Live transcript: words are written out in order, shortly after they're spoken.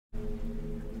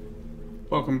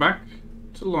Welcome back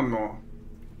to Lonmore.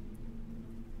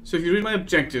 So if you read my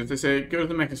objectives, they say go to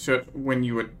the Mecca Church when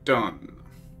you are done.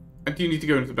 I do need to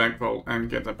go into the bank vault and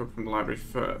get that book from the library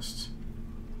first.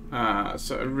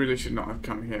 So I really should not have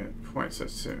come here quite so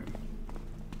soon.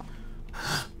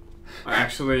 I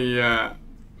actually,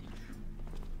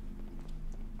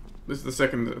 this is the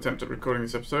second attempt at recording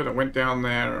this episode. I went down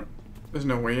there, there's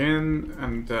no way in,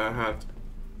 and had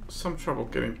some trouble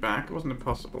getting back. It wasn't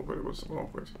impossible, but it was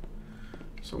awkward.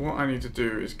 So what I need to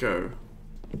do is go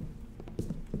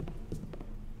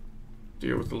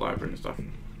deal with the library and stuff.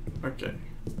 Okay.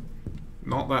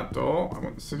 Not that door. I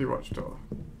want the City Watch door.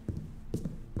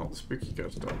 Not the Spooky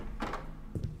Ghost door.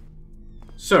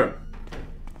 So,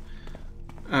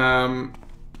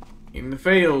 in the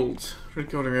failed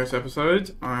recording this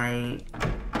episode, I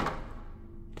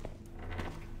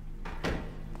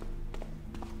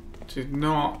did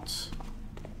not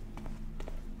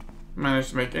manage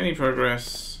to make any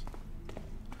progress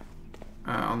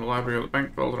on the library or the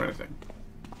bank vault or anything.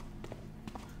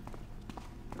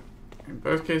 In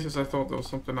both cases, I thought there was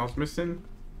something else missing.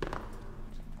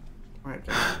 Right,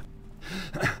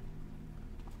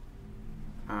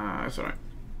 it's alright.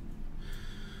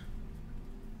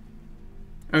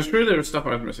 I was sure there was stuff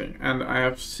I was missing, and I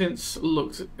have since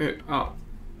looked it up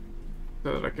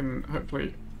so that I can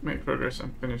hopefully make progress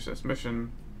and finish this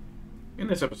mission in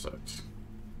this episode.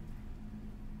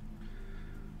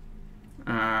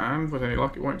 And with any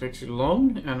luck, it won't take too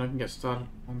long, and I can get started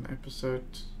on the episode.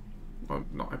 Well,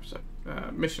 not episode.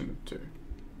 Mission 2.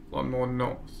 Lonmore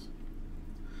North.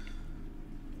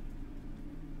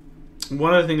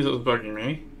 One of the things that was bugging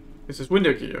me is this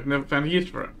window key. I've never found a use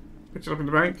for it. Picked it up in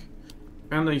the bank.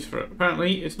 Found a use for it.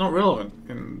 Apparently, it's not relevant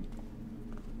in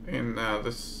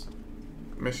this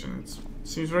mission. It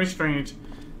seems very strange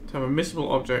to have a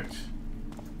missable object.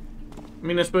 I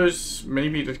mean, I suppose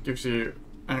maybe it gives you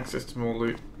access to more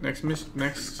loot. Next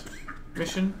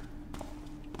mission.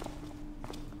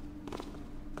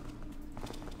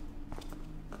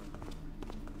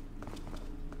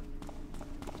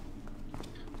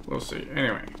 We'll see.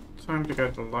 Anyway, time to go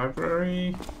to the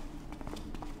library.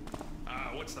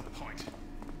 What's the point?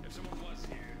 If someone was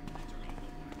here, they took all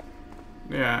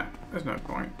the... Yeah, there's no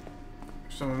point.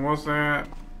 If someone was there,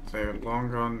 they're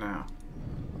long gone now.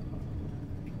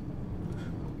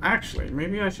 Actually,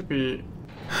 maybe I should be...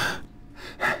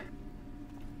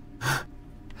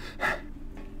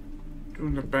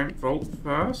 doing the bank vault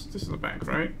first? This is the bank,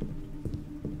 right?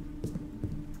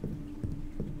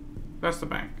 That's the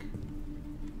bank.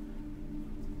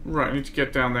 Right, I need to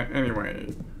get down there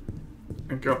anyway.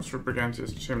 And go up through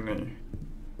Brigantia's chimney.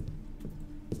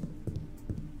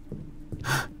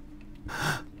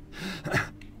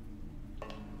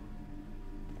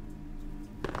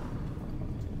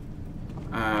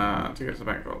 To get to the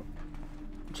bank vault.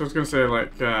 So I was gonna say,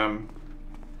 like, you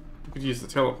could use the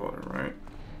teleporter, right?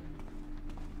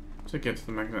 To get to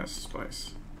the Magnesis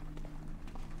place.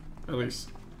 At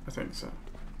least, I think so.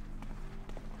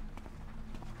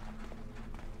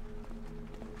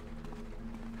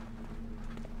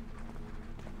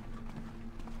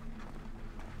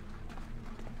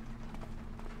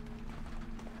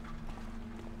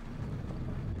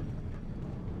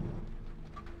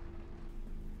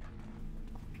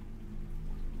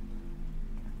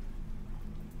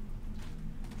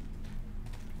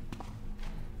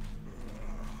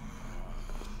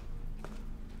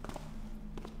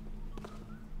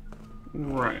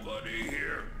 Right. Nobody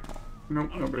here.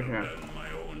 Nope, nobody here. Other than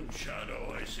my own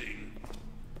shadow, I see.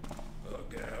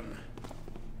 Again.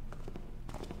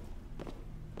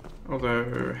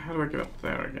 Although, how do I get up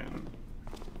there again?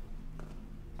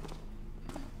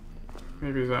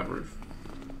 Maybe that roof.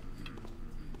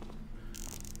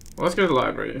 Well, let's go to the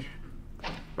library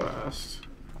first.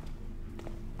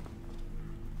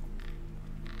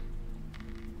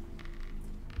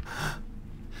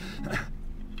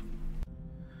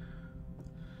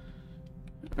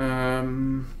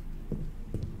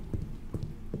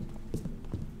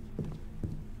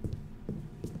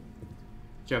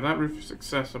 Yeah, that roof is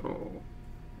accessible.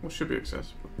 Well, should be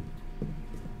accessible.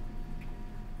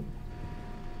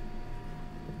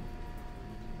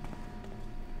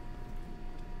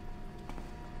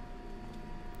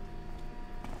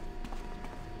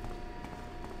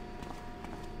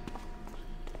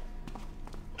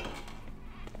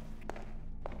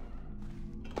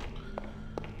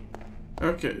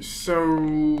 Okay,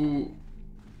 so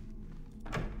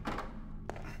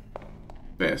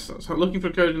this. So looking for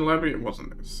a code in the library, it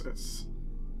wasn't this. It's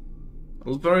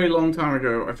a very long time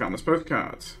ago I found this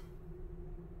postcard.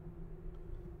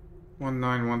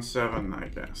 1917, I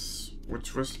guess.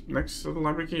 Which was next to the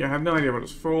library key. I have no idea what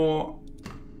it's for.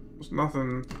 There's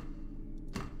nothing.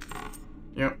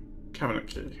 Yep, cabinet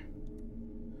key.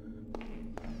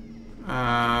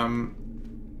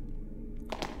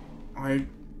 I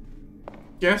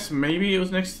guess maybe it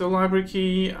was next to the library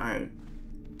key. I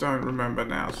don't remember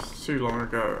now. It's too long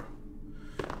ago.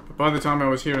 But by the time I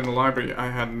was here in the library, I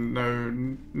had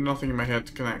nothing in my head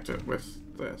to connect it with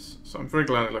this. So I'm very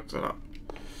glad I looked it up.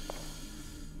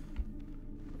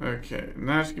 Okay,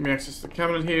 now just give me access to the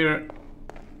cabinet here,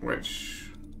 which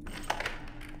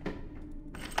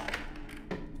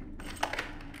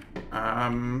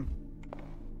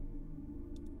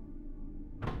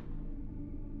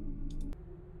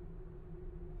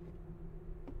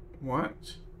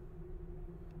what?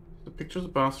 The picture of the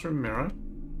bathroom mirror.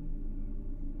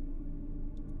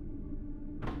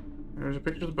 There's a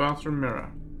picture of the bathroom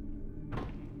mirror.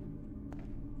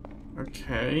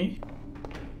 Okay.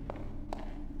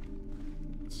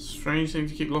 It's a strange thing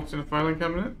to keep locked in a filing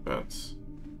cabinet, but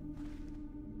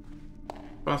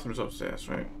bathroom's upstairs,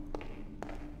 right?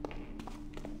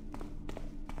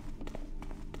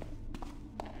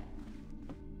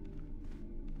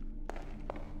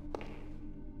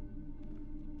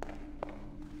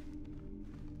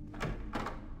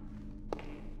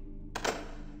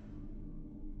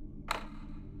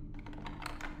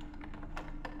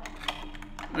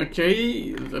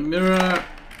 Okay, the mirror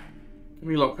can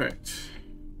be lockpicked.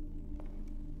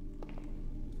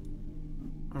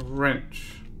 A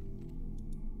wrench.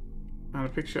 And a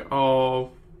picture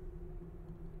of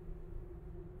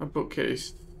a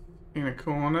bookcase in a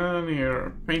corner near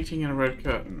a painting and a red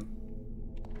curtain.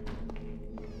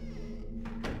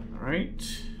 Alright.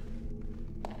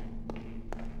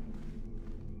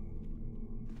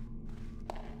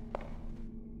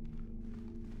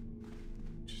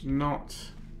 Which is not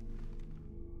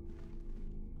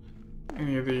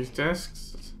any of these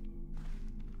desks.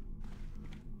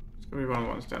 It's gonna be one of the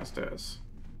ones downstairs.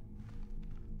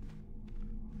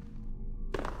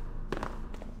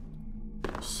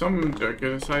 Some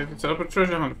joker decided to set up a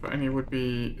treasure hunt for any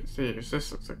would-be thieves.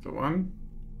 This looks like the one.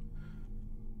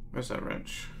 Where's that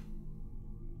wrench?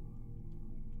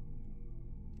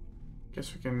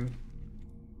 Guess we can...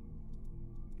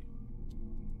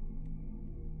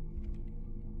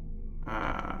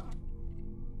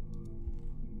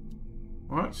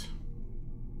 What?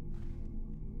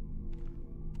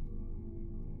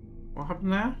 What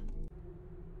happened there?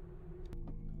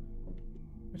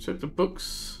 I took the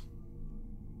books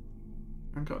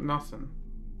and got nothing.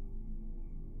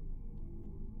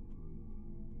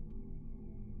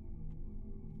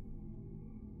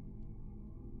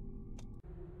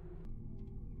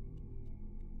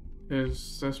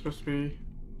 Is there supposed to be...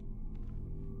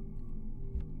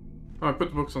 Oh, I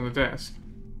put the books on the desk.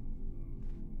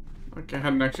 Okay, I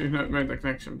hadn't actually made that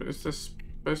connection, but is this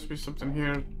supposed to be something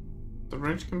here the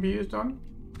wrench can be used on?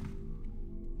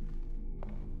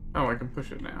 Oh, I can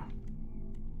push it now.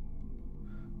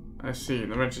 I see,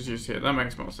 the wrench is used here. That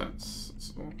makes more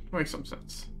sense. Makes some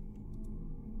sense.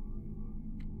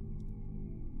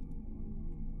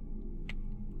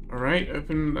 Alright,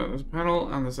 open the panel,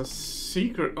 and there's a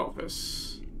secret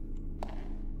office.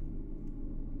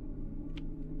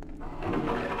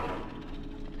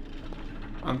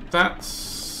 And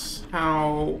that's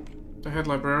how the head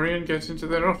librarian gets into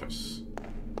their office.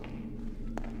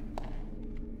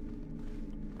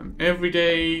 And every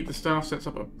day the staff sets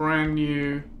up a brand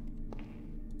new,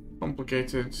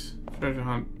 complicated treasure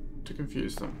hunt to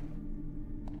confuse them.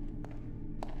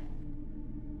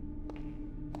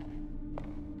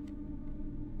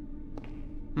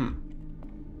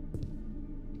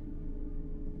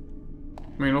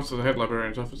 I mean, also the head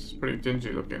librarian's office is pretty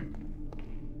dingy looking.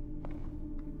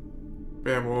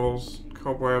 Bare walls,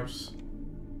 cobwebs.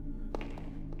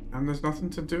 And there's nothing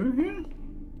to do in here?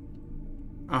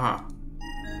 Aha.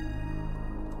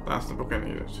 That's the book I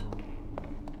needed.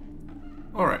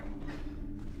 Alright.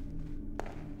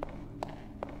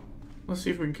 Let's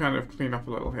see if we can kind of clean up a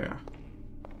little here.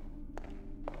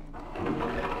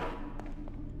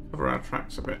 Cover our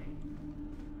tracks a bit.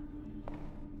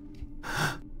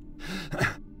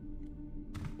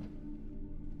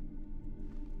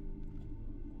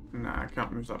 Nah, I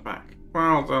can't move that back.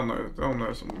 Well, they'll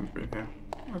know something's been here.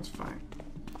 That's fine.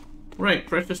 Right,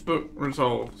 precious book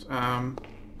resolved.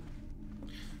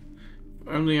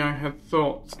 Only I had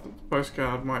thought that the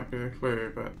postcard might be the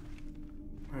clue, but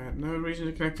I had no reason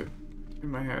to connect it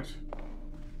in my head.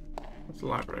 What's the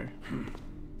library?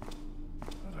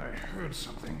 But I heard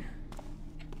something.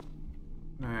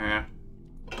 Nah.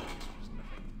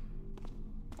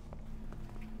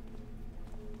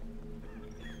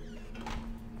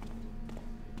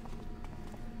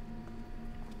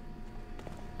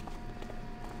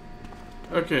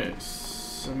 Okay,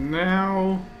 so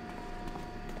now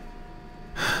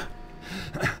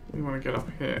we want to get up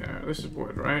here. This is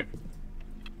wood, right?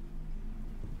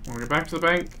 Want to go back to the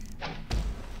bank,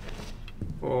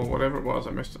 or whatever it was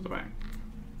I missed at the bank.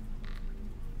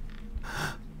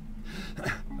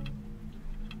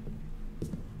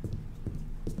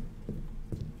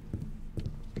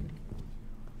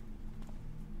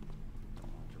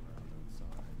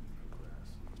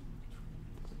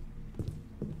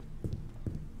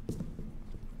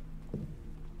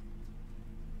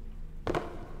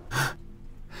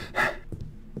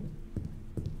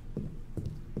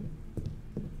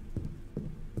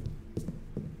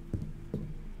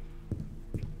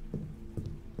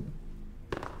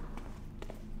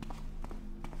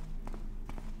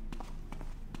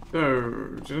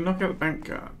 So, did I knock out the bank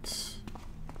guards?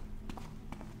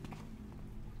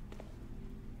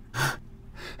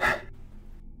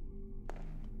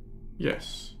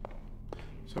 Yes.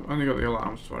 So I've only got the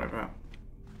alarms to worry about.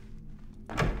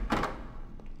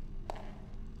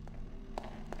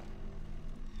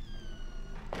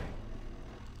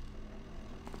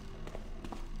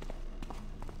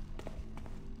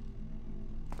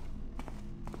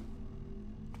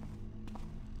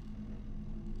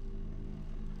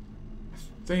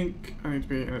 I think I need to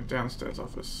be in a downstairs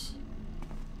office.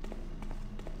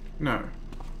 No.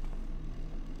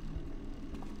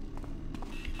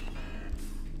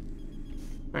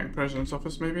 Bank president's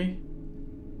office, maybe?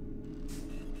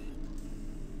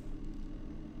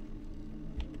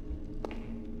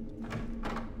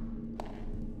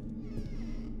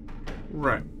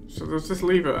 Right. So there's this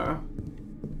lever,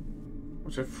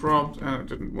 which I throbbed and it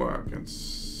didn't work, and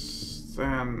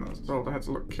then I was told I had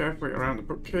to look carefully around the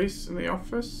bookcase in the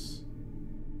office.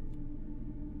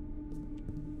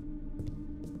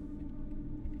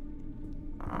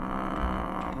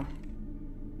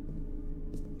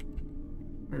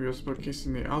 Maybe there's a bookcase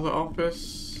in the other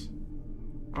office.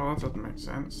 Oh, that doesn't make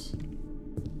sense.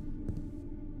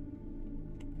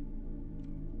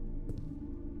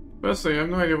 Firstly, I have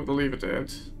no idea what the lever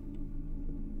did.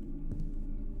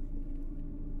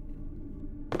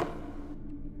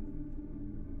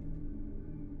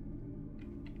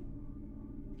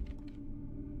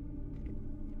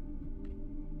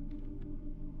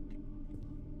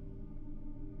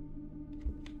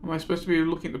 Am I supposed to be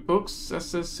looking at the books? That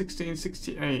says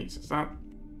 1668. Is that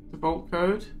the vault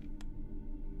code?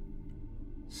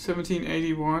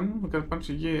 1781. We've got a bunch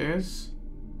of years.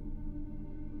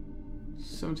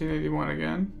 1781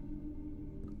 again.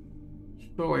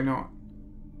 Surely not.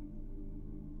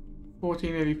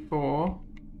 1484.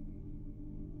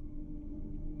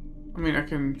 I mean, I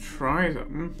can try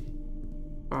them,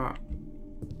 but...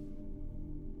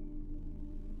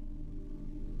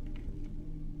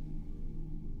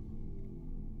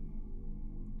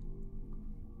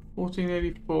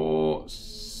 $14.84,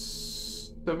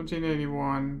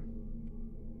 1781.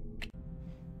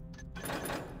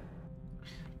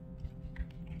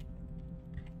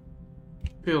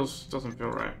 Doesn't feel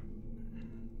right.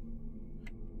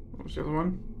 What was the other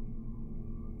one?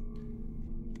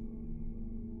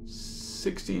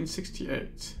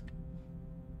 1668.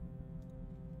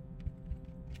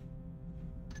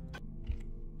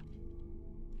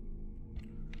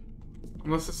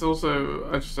 Unless it's also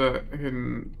just a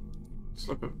hidden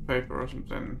slip of paper or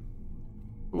something.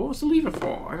 What was the lever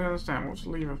for? I don't understand. What's the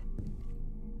lever?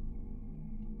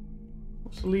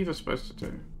 What's the lever supposed to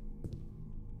do?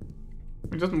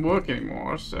 It doesn't work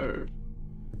anymore, so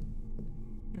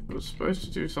if it was supposed to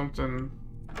do something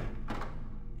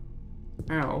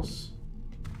else.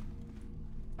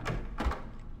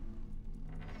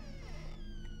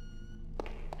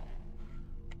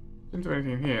 Didn't do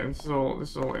anything here. This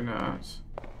is all inert.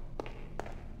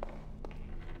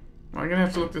 I'm gonna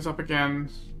have to look this up again.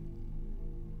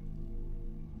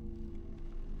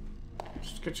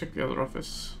 Just go check the other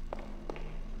office.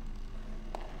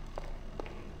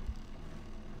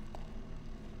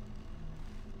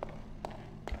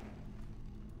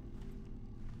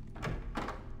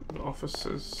 The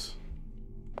offices.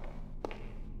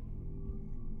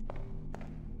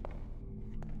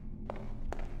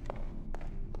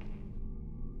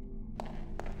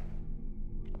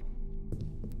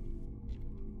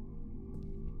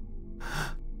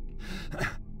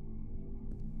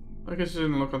 I guess she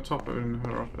didn't look on top of it in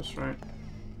her office, right?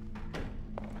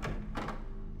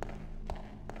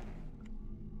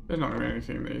 There's not going to be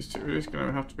anything in these two. It's going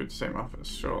to have to be the same office,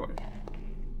 surely.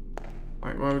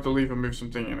 Like, why would the lever move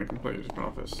something in a completely different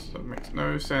office? That makes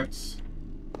no sense.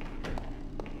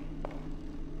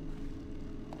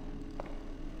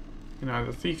 In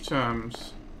either thief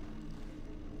terms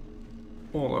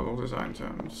or level design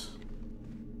terms.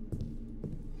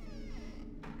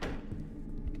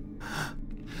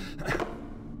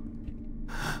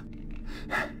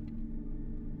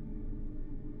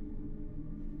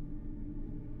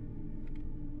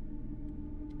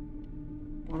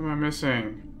 What am I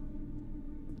missing?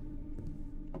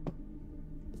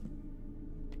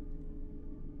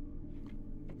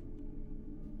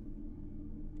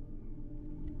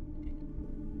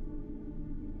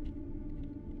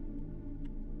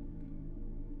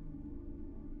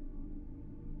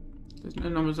 There's no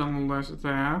numbers on the list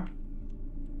there.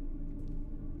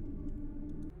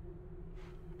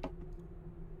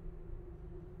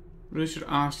 Really should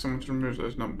ask someone to remove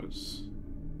those numbers.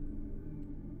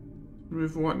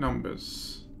 Remove what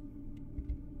numbers?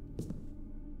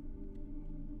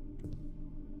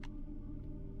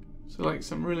 So like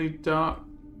some really dark,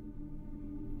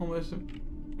 almost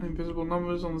invisible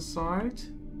numbers on the side.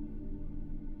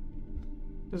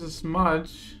 There's a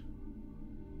smudge.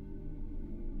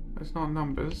 It's not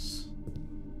numbers.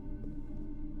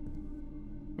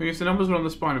 I mean, if the numbers were on the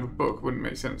spine of a book, it wouldn't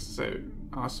make sense to say,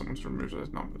 ask someone to remove those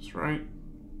numbers, right?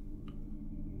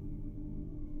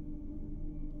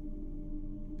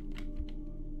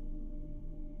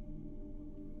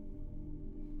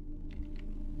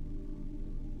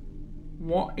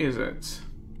 What is it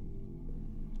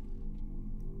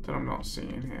that I'm not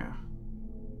seeing here?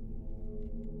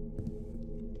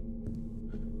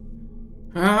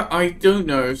 I don't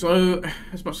know, so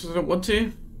as much as I don't want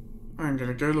to, I'm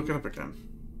gonna go look it up again.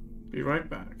 Be right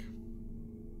back.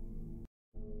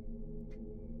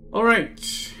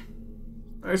 Alright.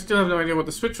 I still have no idea what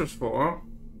the switch was for,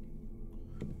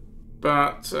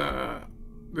 but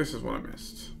this is what I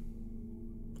missed.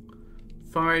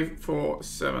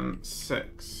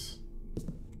 5476.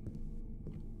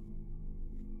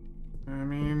 I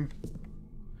mean,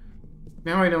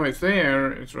 now I know it's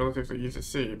there, it's relatively easy to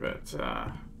see, but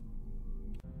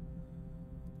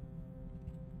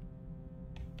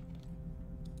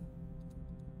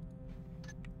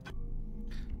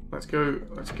let's go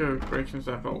break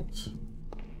into that vault.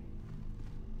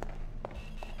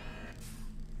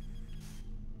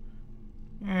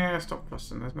 Yeah, stop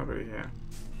fussing, there's nobody here.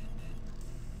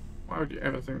 Why would you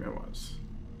ever think there was?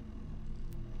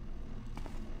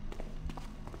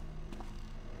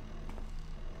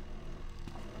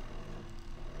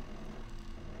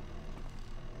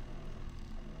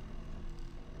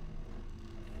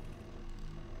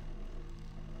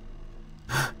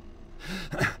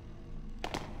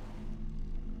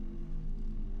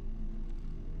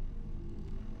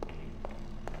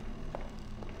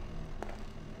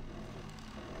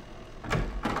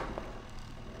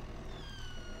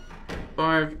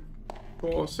 Five,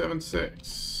 4, 7,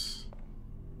 6.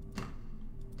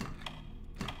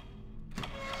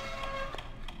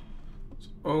 That's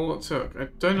all it took. I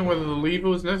don't know whether the lever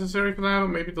was necessary for that, or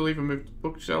maybe the lever moved the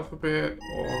bookshelf a bit,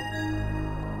 or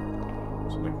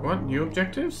something. What? New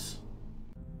objectives?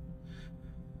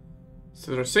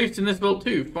 So there are safes in this vault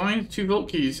too. Find 2 vault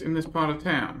keys in this part of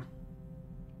town.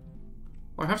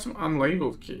 Well, I have some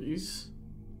unlabeled keys.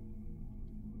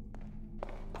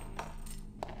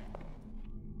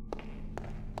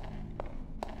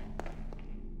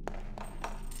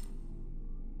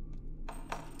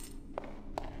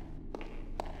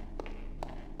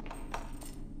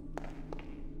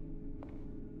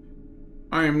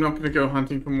 I am not going to go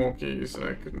hunting for more keys that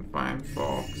I couldn't find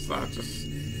before, because that's just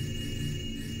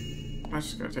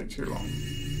going to take too long.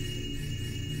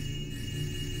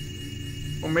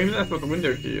 Or maybe that's what the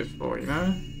window key is for, you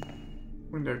know?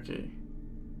 Window key.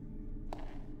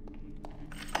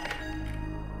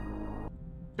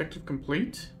 Objective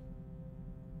complete.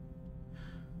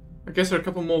 I guess there are a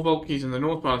couple more vault keys in the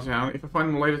north part of town. If I find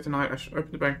them later tonight, I should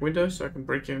open the bank window so I can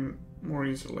break in more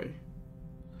easily.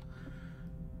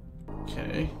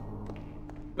 Okay.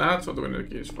 That's what the window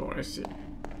key is for, I see.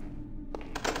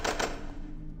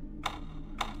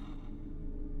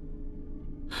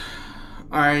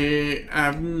 I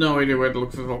have no idea where to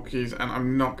look for vault keys, and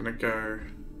I'm not going to go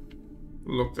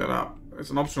look that up. It's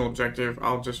an optional objective,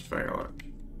 I'll just fail it.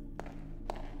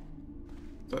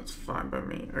 That's fine by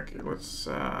me. Okay, let's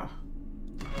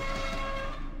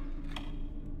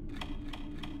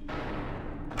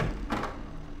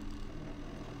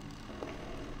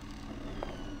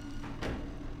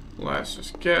let's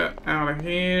just get out of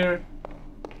here.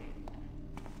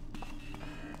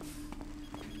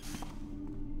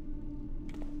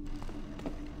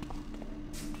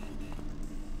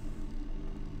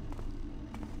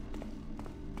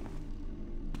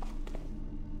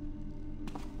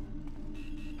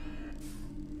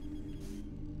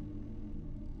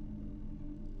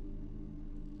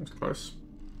 That's close.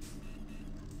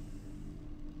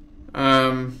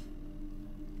 And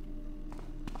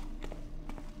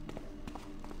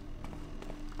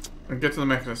get to the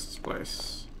mechanist's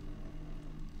place.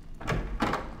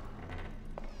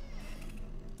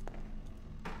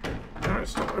 There Alright,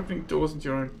 stop opening doors into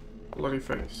your own bloody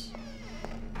face.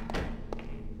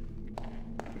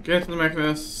 Get to the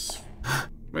mechanist.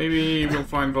 Maybe we'll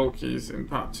find vault keys in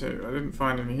part 2. I didn't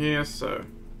find any here, so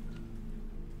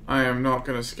I am not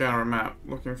going to scour a map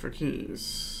looking for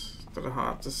keys that are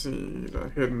hard to see, that are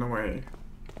hidden away.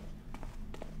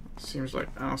 Seems like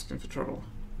asking for trouble.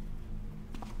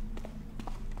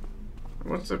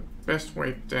 What's the best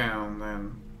way down,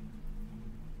 then?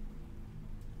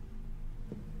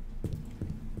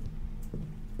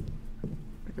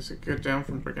 I guess it go down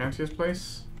from Brigantia's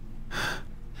place?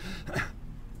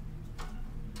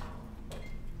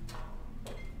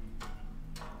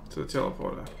 To the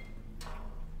teleporter.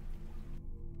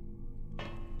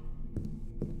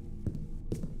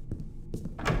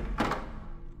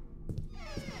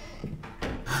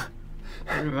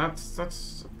 Even that's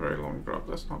a very long drop.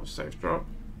 That's not a safe drop.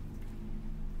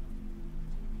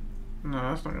 No,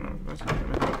 that's not gonna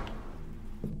help.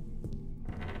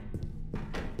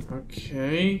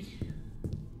 Okay.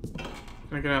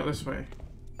 Can I get out this way?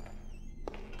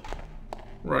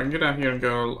 Right, I can get out here and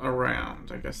go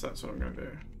around. I guess that's what I'm gonna do.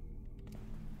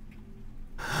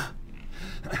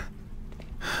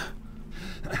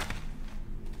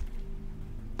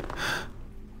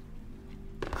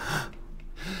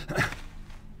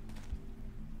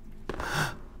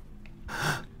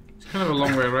 Kind of a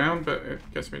long way around, but it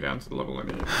gets me down to the level I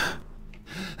need.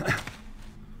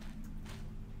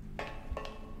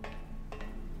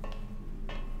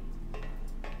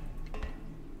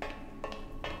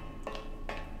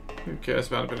 Who cares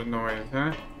about a bit of noise,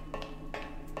 huh?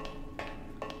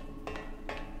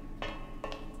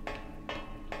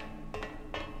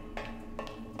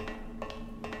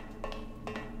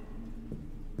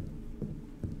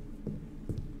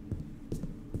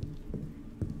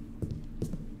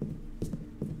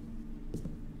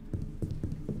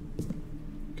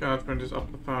 Card print is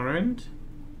up the far end.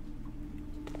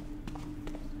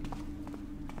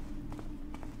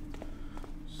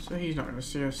 So he's not going to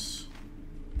see us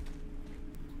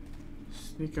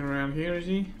sneaking around here, is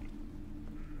he?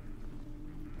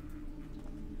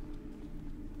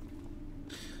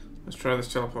 Let's try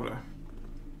this teleporter.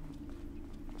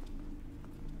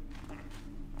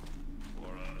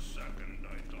 For a second,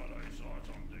 I thought I saw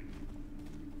something.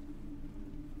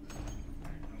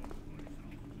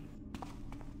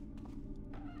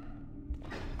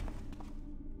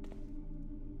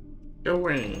 Go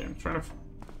away, I'm trying to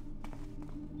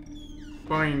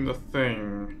find the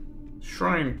thing.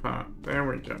 Shrine part, there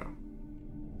we go.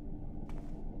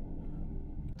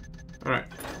 Alright.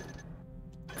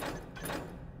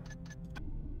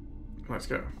 Let's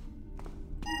go.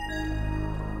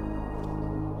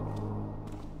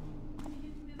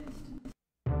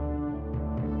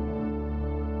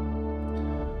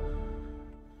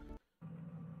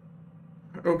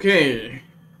 Okay.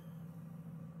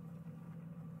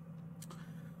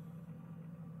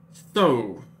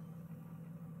 So,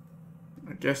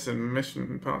 I guess in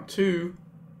mission part 2,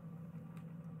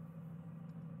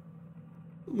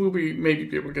 we'll maybe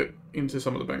be able to get into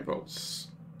some of the bank vaults.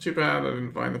 Too bad I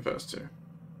didn't find the first 2.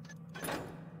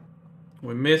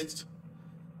 We missed.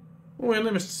 Well, we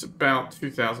only missed about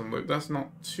 2,000 loot. That's not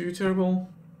too terrible.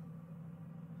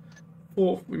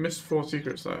 We missed 4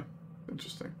 secrets though.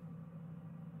 Interesting.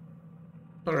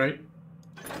 Alright.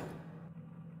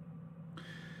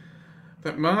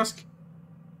 That mask?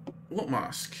 What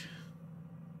mask?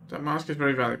 That mask is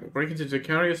very valuable. Break into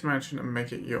Zacarias' mansion and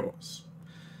make it yours.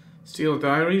 Steal a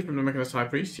diary from the Mechanist High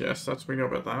Priest. Yes, we know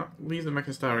about that. Leave the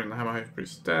Mechanist diary in the Hammer High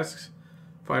Priest's desk.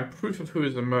 Find proof of who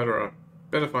is the murderer.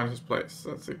 Better find his place.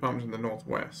 That's the apartment in the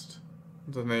northwest.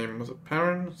 The name, was it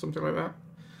Perrin? Something like that?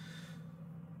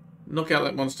 Knock out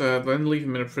that monster, then leave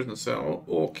him in a prison cell,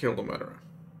 or kill the murderer.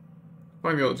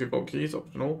 Find the other 2 vault keys,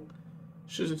 optional.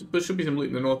 But should be some loot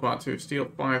in the north part too. Steal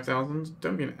 5,000.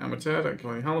 Don't be an amateur, don't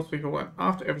kill any harmless people, and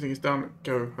after everything is done,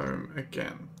 go home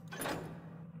again.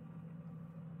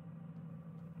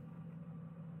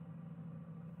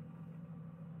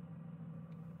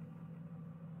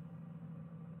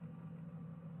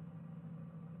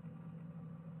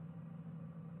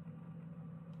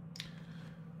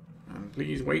 And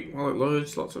please wait while it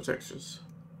loads, lots of textures.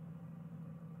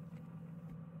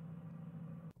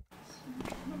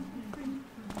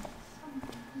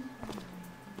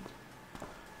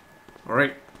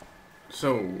 Alright,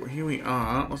 so here we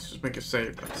are. Let's just make a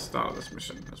save at the start of this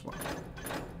mission as well.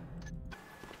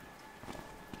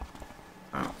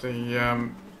 At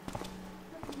the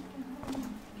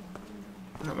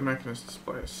Mechanist's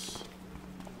place.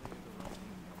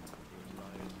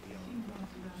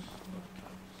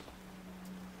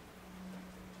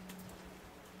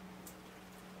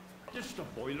 Just a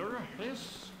boiler,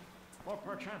 this? Or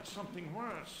perchance something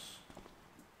worse?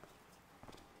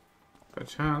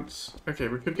 Perchance. Okay,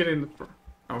 we could get in the...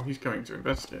 Oh, he's going to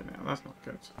investigate now. That's not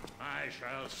good. I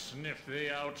shall sniff thee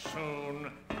out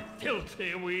soon,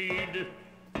 filthy weed.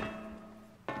 The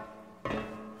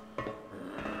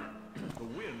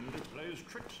wind plays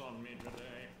tricks on me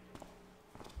today.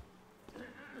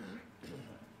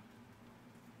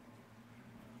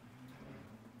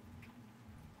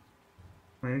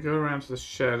 We're gonna go around to the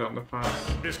shed on the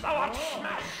pass. Thou art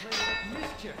smashed!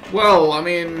 Well, I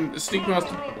mean, sneak past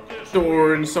the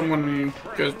door and someone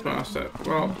goes past it.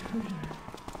 Well...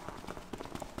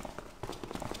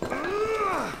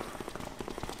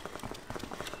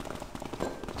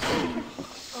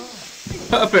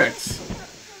 Perfect!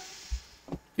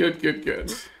 Good, good,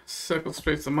 good. Circle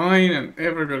splits the mine and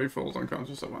everybody falls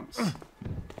unconscious at once.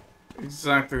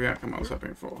 Exactly the outcome I was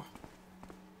hoping for.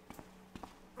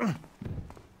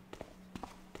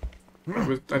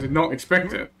 I did not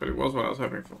expect it, but it was what I was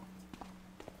hoping for.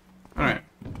 Alright.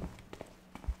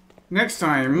 Next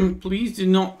time, please do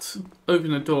not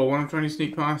open the door when I'm trying to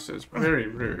sneak past it. It's very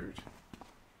rude.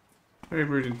 Very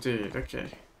rude indeed. Okay.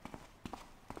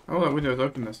 Oh, that window is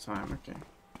open this time. Okay.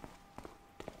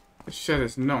 The shed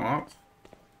is not.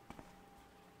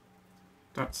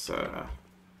 That's, Rope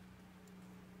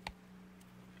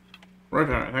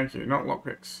arrow, thank you. Not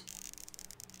lockpicks.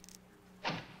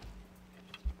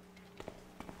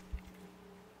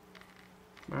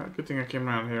 Good thing I came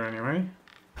around here anyway.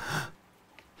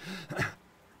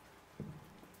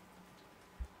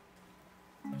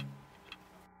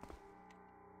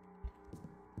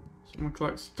 Someone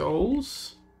collects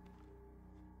dolls.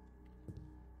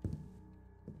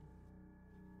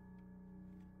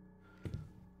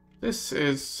 This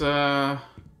is, what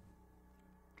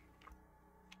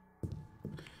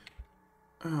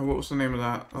was the name of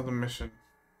that other mission?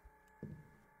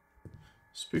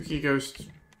 Spooky Ghost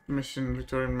Mission,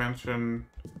 Victorian Mansion.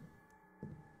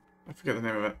 I forget the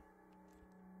name of it.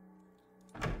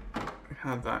 We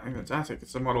had that in its attic.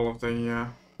 It's a model of the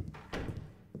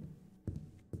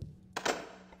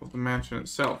mansion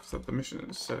itself that the mission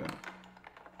is set in.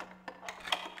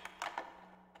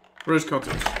 Rose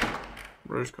Cottage.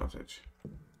 Rose Cottage.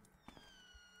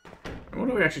 What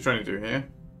are we actually trying to do here?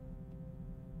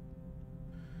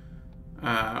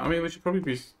 I mean, we should probably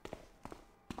be...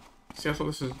 See, I thought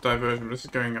this was a diversion, but this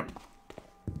is going up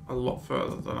a lot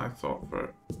further than I thought for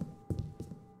it.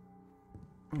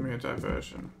 Only a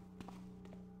diversion.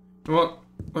 You know what?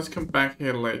 Let's come back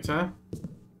here later.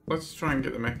 Let's try and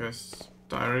get the Mechanist's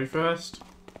diary first.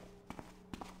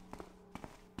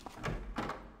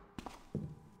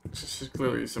 This is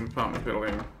clearly some apartment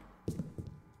building.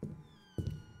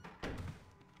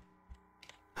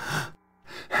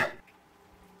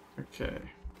 Okay.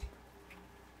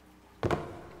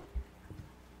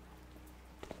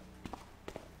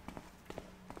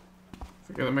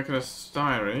 Forget the Mechanist's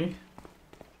diary.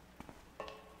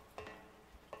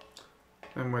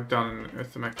 Then we're done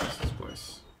with the Mechanist's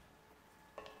place.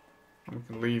 And we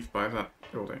can leave by that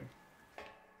building.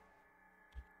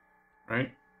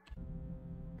 Right?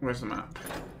 Where's the map?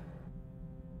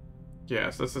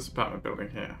 Yes, that's this apartment building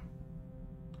here.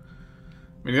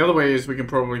 I mean, the other way is we can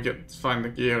probably find the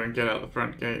gear and get out the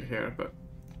front gate here, but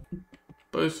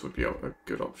both would be a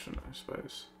good option, I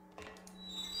suppose.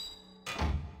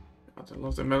 God, they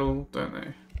love their metal, don't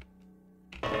they?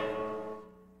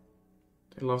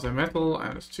 They love their metal,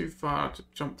 and it's too far to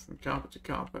jump from carpet to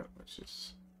carpet, which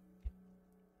is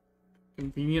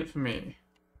convenient for me.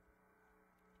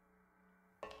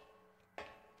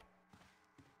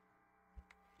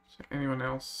 So anyone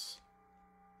else?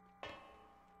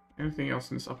 Anything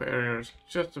else in this upper area is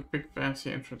just a big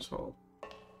fancy entrance hall.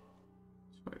 That's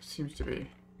what it seems to be.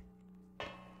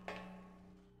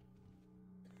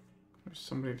 There's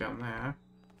somebody down there.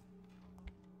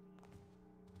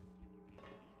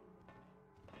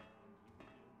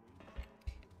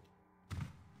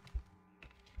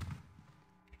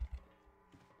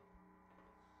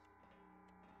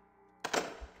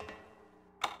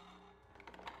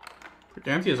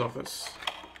 Brigantia's office.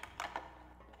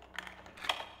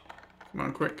 Come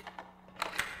on, quick.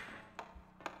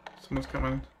 Someone's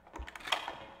coming.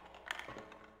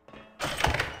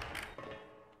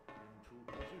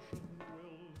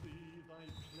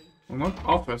 Well, not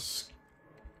office.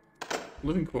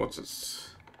 Living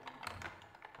quarters.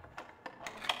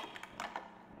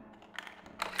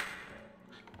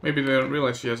 Maybe they don't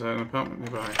realize she has an apartment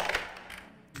nearby.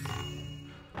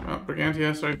 Well,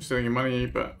 Brigantia, sorry for stealing your money,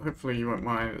 but hopefully you won't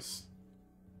mind. It's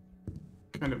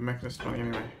kind of Mechanist money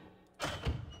anyway.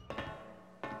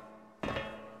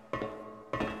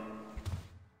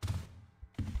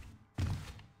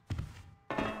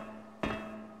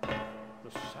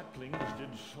 Earthlings did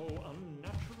so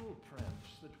unnatural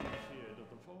prance that we feared of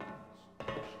the falls.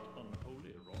 Most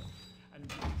unholy wrath, and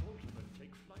defaulted and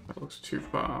take flight. That looks too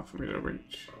far for me to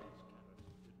reach.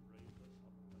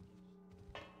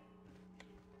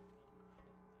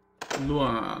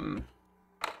 Luan.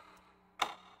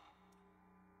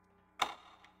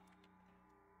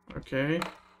 Okay.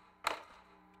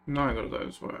 Neither of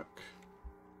those work.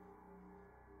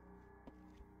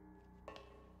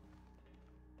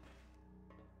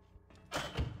 Is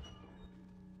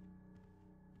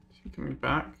he coming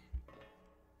back?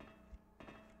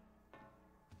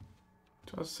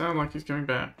 Does sound like he's coming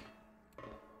back.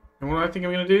 And what I think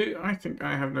I'm going to do, I think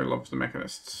I have no love for the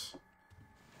mechanists.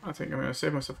 I think I'm going to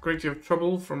save myself a great deal of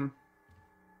trouble from...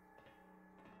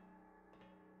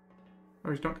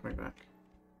 Oh, he's not coming back.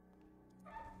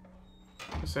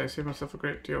 I say I save myself a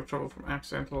great deal of trouble from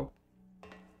accidental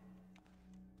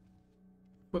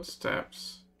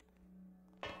footsteps.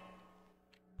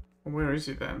 Well, where is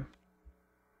he then?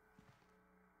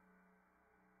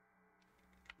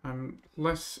 I'm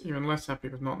even less happy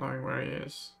with not knowing where he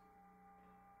is.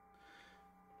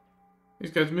 These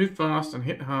guys move fast and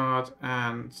hit hard,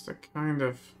 and they're kind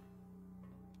of...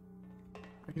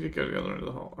 I need to go to the other end of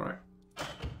the hall. Alright.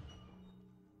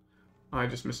 I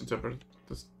just misinterpreted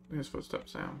his footstep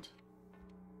sound.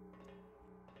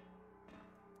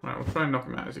 Alright, we'll try and knock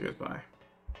him out as he goes by.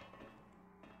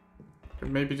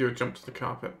 Could maybe do a jump to the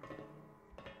carpet.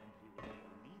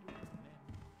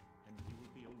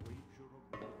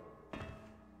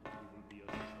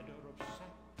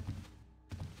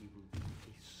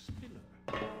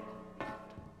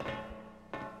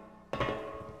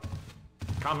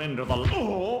 Come into the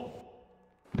law.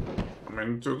 Come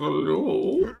into the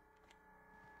law.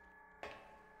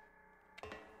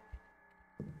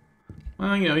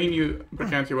 Well, you know, he knew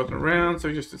Briganti wasn't around, so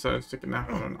he just decided to take a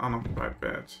nap on an unoccupied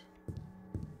bed.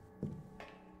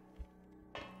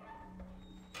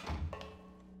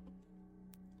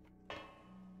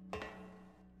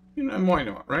 You know, why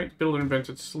not, right? Builder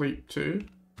invented sleep too.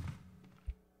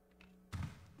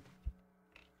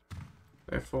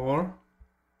 Therefore,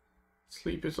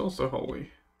 sleep is also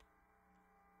holy.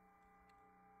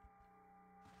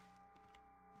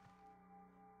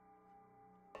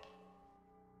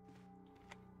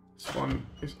 This one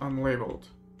is unlabeled.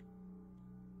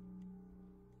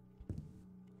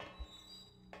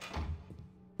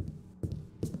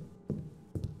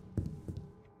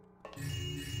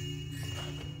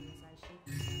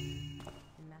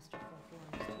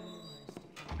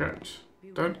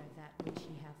 Good.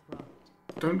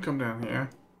 Don't come down here.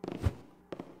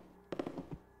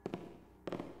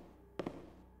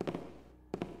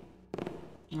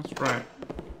 That's right.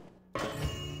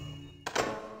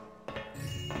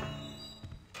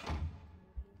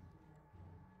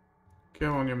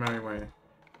 Go on your merry way.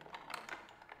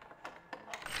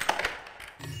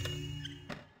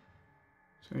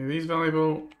 So any of these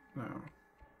valuable? No.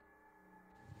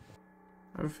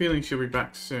 I have a feeling she'll be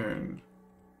back soon.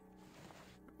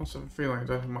 Also have a feeling I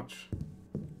don't have much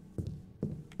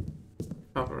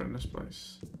cover in this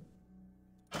place.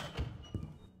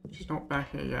 She's not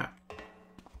back here yet.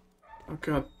 Oh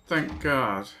god, thank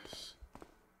god.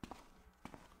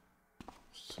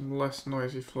 Some less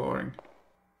noisy flooring.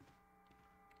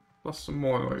 Plus some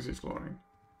more noisy flooring.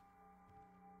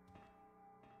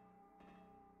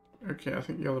 Okay, I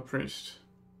think you're the priest.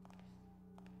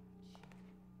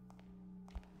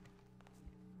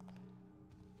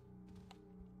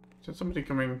 Is there somebody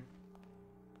coming?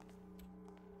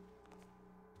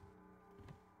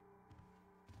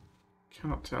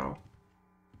 Cannot tell.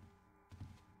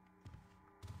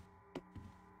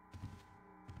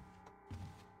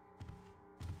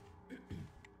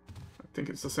 I think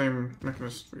it's the same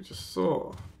mechanism we just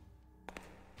saw.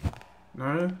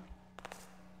 No?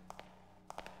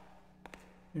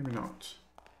 Maybe not.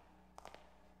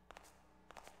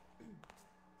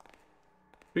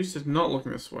 Priest is not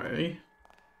looking this way.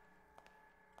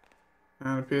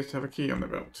 And appears to have a key on the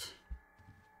belt.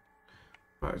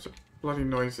 But it's a bloody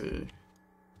noisy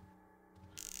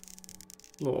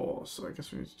floor, so I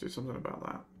guess we need to do something about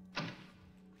that.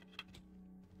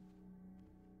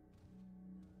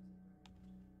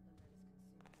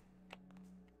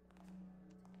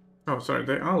 Oh, sorry,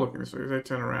 they are looking this way. They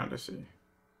turn around, I see.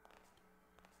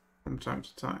 From time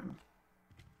to time.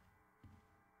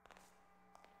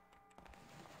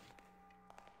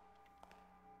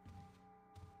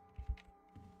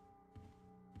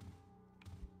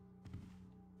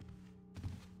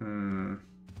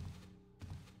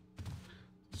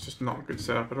 It's just not a good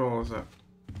setup at all, is it?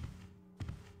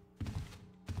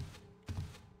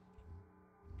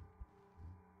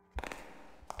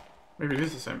 Maybe it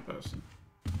is the same person.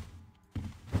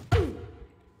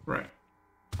 Right.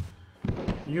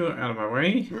 You're out of my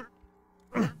way.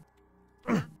 So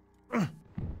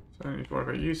I don't need to worry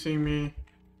about you seeing me.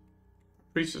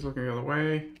 Priest is looking the other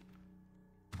way.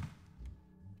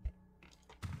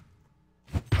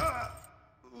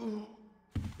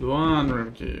 Luan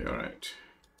room key, alright.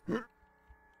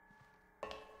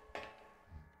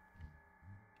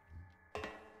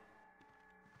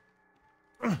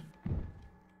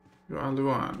 You are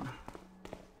Luan.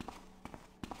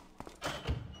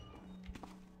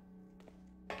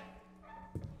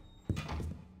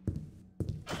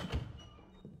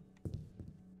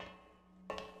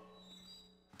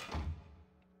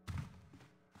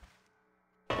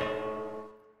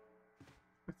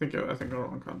 I think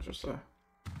we're unconscious there.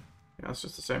 Yeah, it's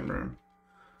just the same room.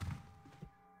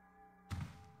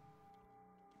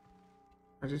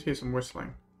 I did hear some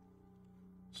whistling.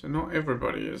 So not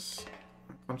everybody is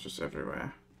unconscious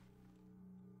everywhere.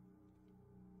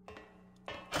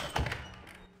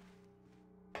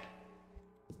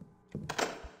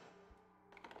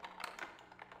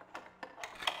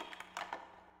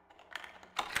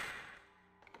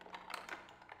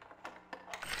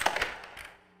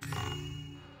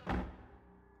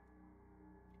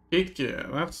 Gate gear,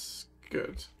 that's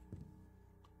good.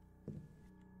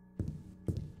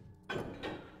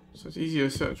 So it's easier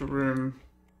to search a room.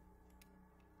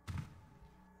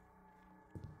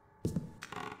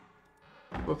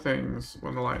 For things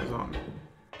when the light is on.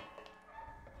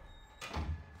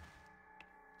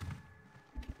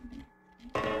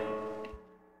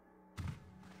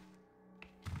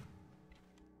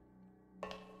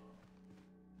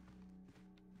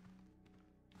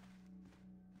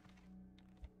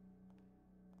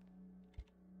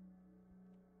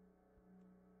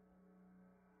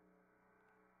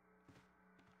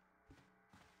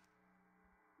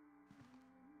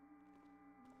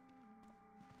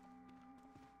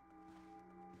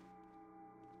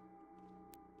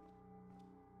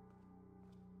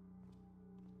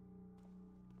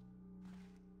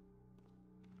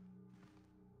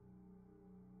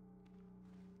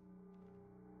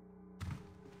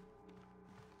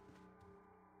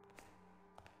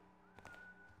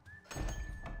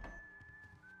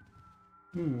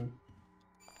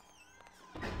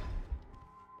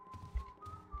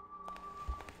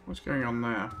 What's going on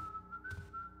there?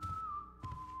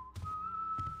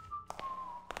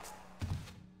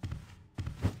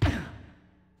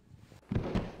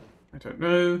 I don't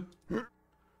know. It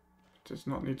does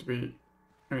not need to be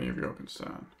any of your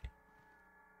concern.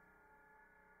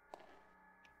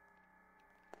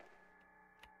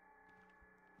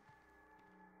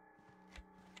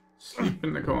 Sleep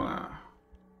in the corner.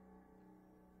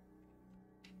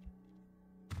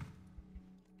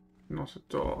 Not a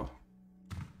door.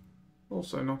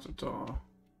 Also not a door.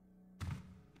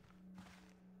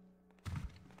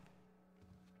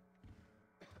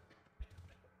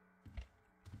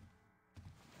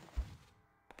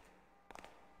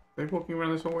 They're walking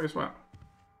around this hallway as well.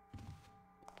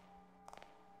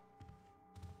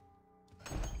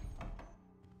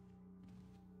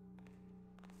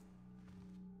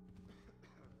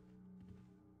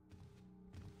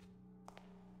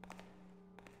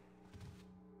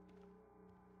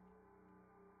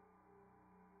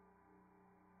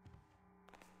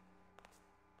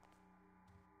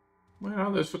 Where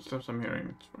are those footsteps I'm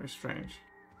hearing? It's very strange.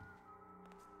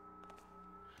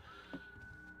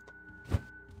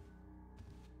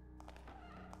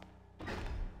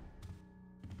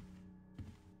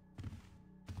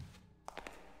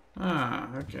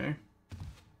 Ah, okay.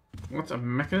 What's a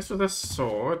mechanist with a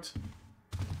sword?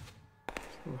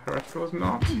 Heretical is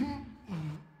not.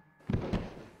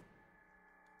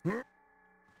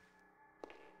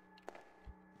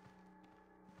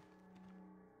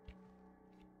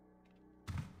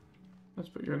 Let's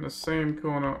put you in the same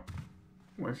corner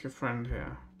with your friend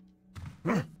here.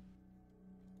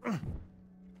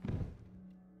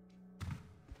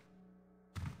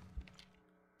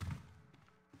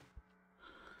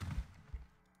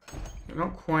 You're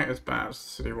not quite as bad as the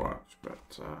City Watch,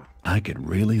 but I could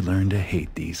really learn to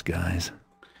hate these guys.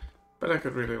 I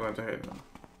could really learn to hate them.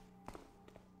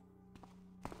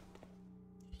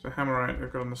 Just a hammerite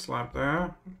we've got on the slab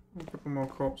there. A couple more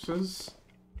corpses.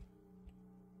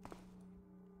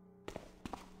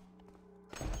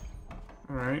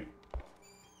 Alright.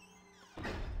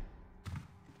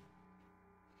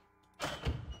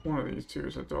 One of these two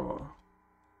is a door.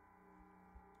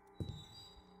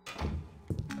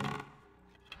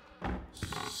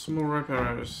 Small rope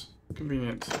arrows.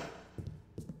 Convenient.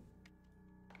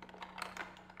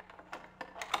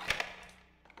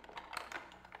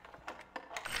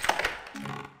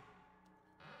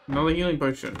 Another healing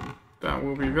potion. That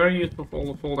will be very useful for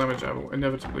all the fall damage I will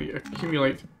inevitably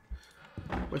accumulate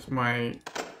with my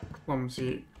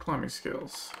clumsy climbing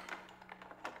skills.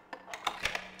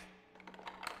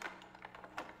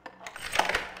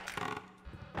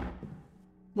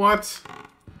 What?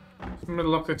 I'm gonna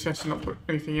lock the chest and not put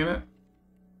anything in it?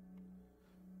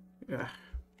 Yeah,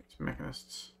 it's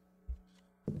mechanists.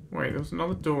 Wait, there was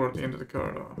another door at the end of the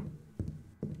corridor.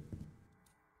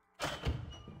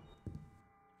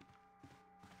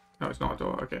 No, it's not a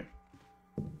door, okay.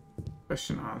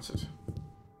 Question answered.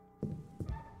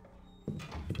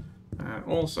 And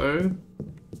also,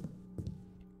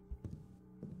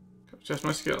 just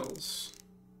my skills.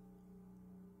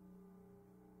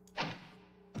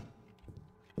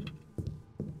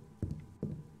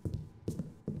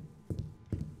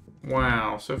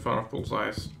 Wow, so far off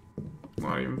bullseyes.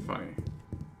 Not even funny.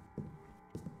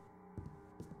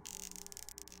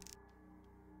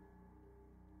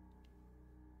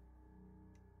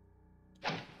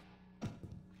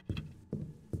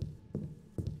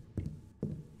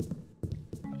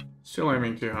 Still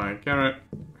aiming too high. Garrett,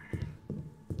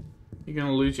 you're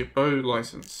gonna lose your bow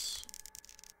license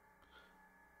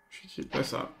if you keep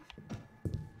this up.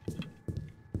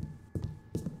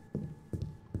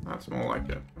 That's more like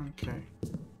it. Okay.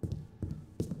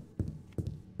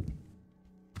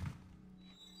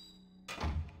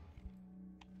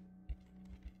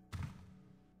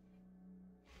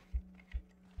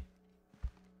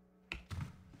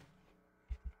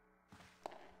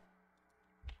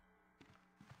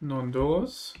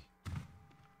 Non-doors.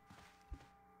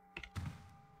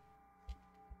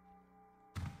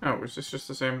 Oh, is this just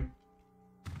the same?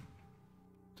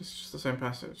 This is just the same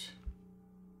passage.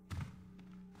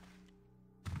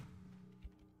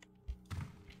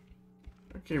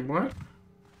 Okay, what?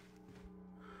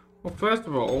 Well, first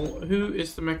of all, who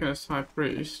is the Mechanist High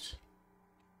Priest?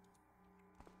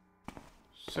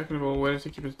 Second of all, where does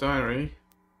he keep his diary?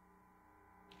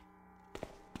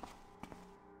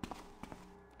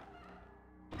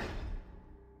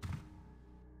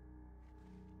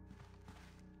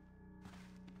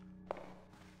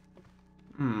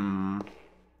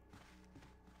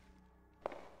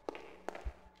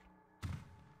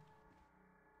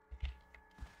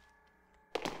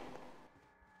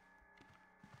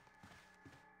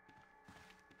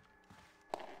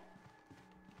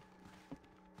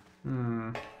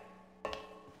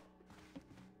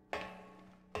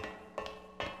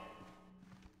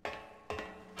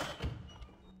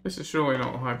 This is surely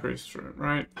not the High Priest's room,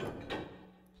 right?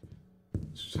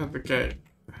 Let's just have the gate.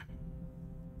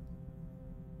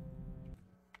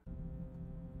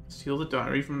 Steal the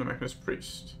diary from the Mechanist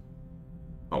Priest.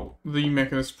 Oh, the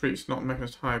Mechanist Priest, not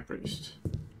Mechanist High Priest.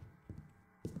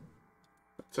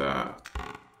 But,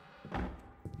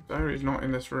 diary is not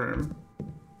in this room.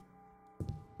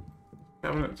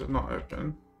 Cabinet does not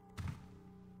open.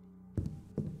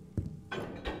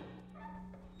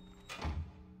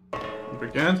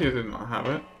 Brigantia did not have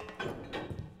it.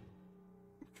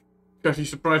 Gosh, you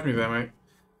surprised me there, mate.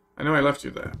 I know I left you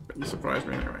there, but you surprised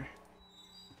me anyway.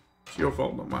 It's your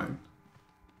fault, not mine.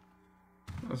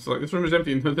 I was like, this room is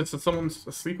empty and someone's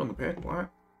asleep on the bed. What?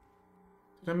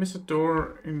 Did I miss a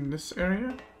door in this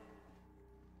area?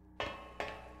 I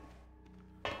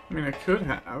mean, I could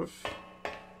have.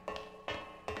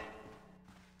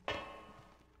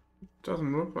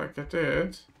 Doesn't look like I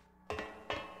did.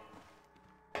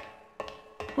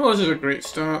 Well, this is a great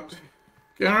start.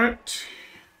 Garrett,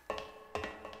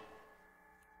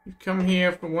 you've come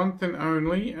here for one thing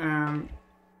only, and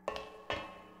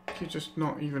you're just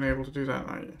not even able to do that,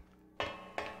 are you?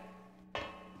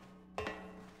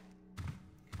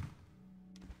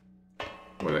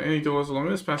 Were there any doors along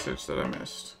this passage that I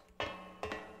missed?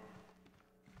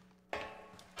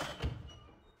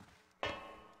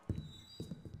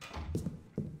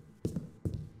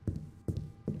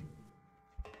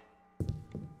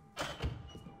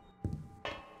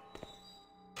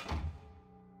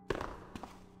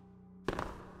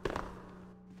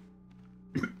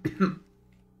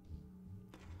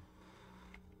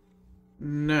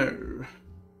 No.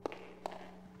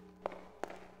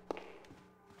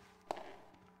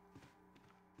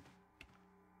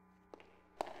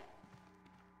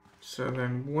 So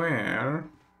then where?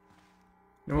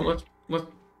 You know what, let's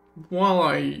while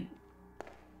I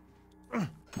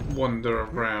wander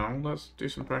around, let's do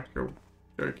some practical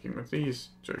joking with these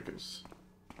jokers.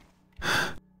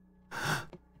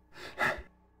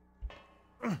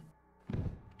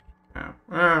 Yeah.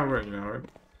 Well, you know,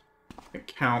 it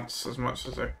counts as much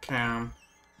as it can.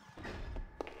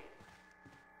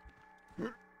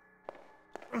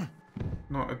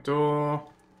 Not a door.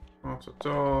 Not a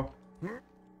door.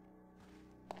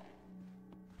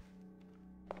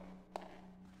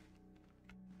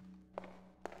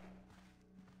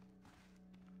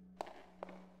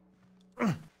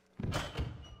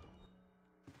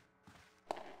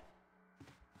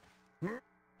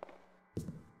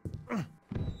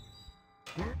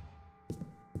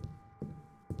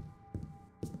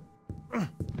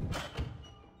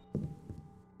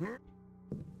 Hmm.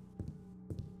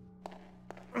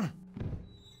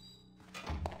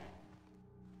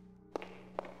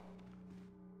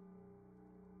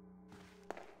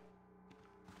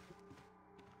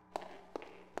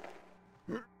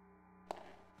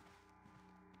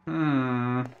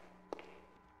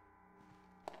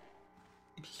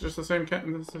 It's just the same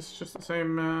this is just the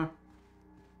same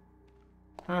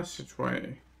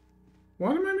passageway.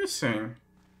 What am I missing?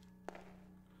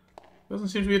 Doesn't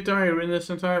seem to be a diary in this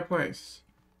entire place.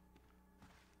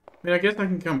 I mean, I guess I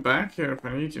can come back here if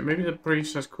I need to. Maybe the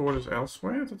priest has quarters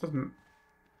elsewhere? That doesn't...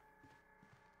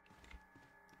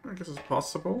 I guess it's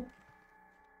possible.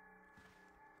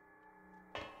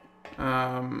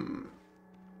 I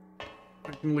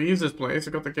can leave this place.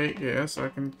 I've got the gate here, so I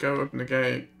can go open the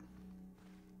gate.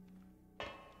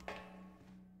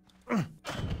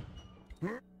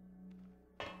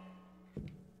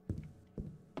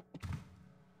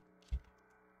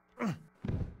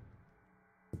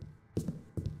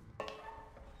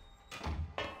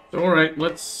 Alright,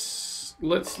 let's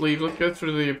leave. Let's go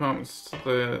through the apartments to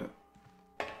the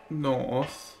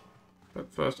north.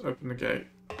 But first open the gate.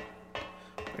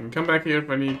 I can come back here if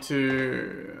I need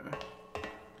to.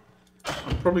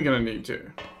 I'm probably gonna need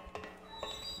to.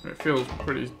 It feels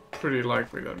pretty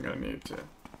likely that I'm gonna need to.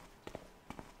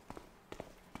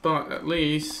 But at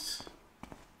least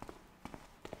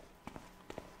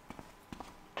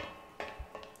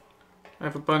I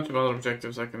have a bunch of other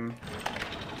objectives I can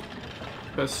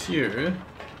pursue.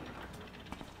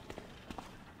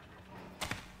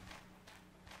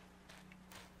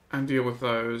 And deal with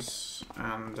those,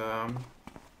 and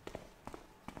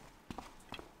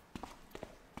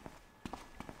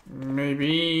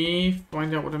maybe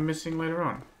find out what I'm missing later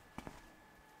on.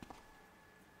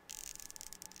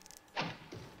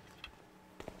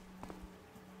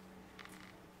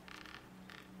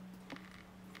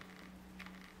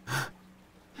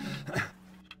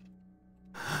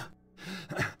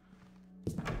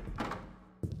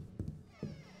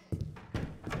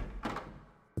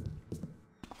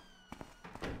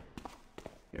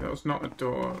 Yeah, that was not a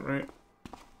door, right?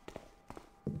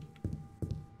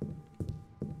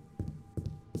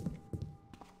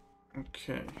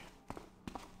 Okay.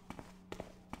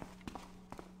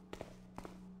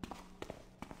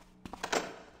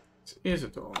 This is a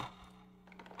door.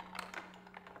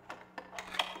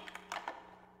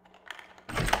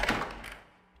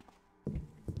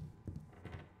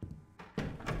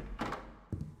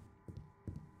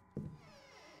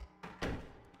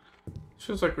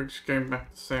 Feels like we're just going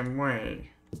back the same way.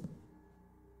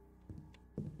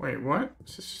 Wait, what?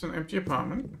 Is this just an empty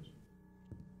apartment?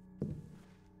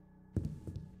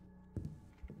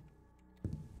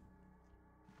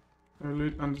 No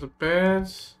loot under the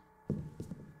beds.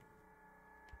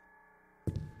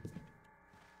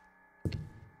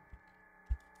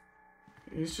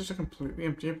 It's just a completely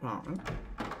empty apartment.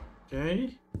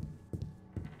 Okay.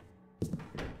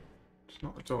 It's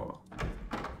not a door.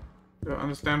 Don't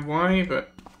understand why,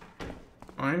 but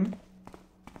fine.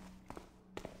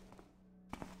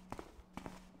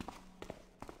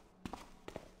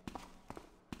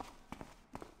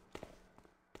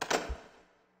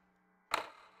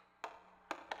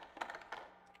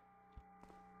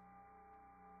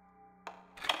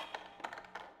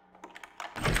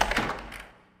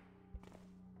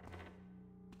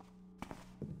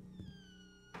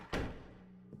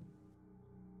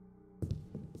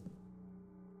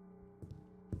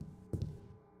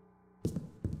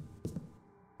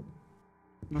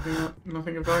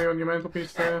 Nothing of value on your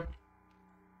mantelpiece there?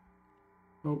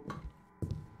 Nope.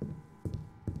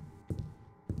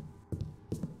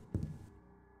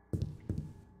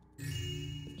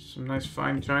 Some nice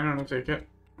fine china, I'll take it.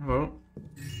 Hello.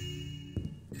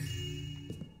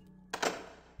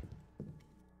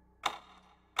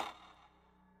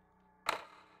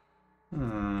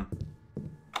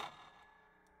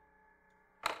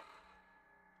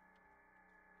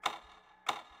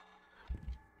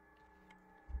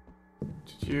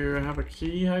 Did you have a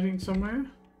key hiding somewhere?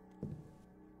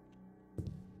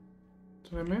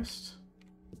 Did I miss?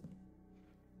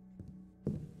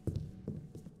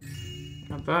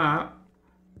 Got that.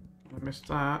 I missed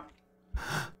that.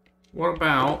 What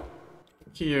about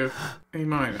key of A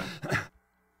minor?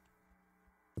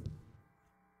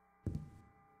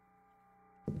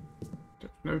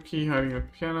 There's no key hiding in the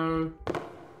piano.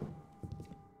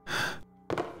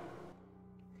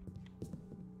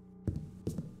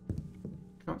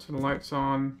 Can't turn the lights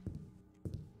on.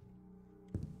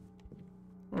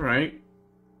 Alright.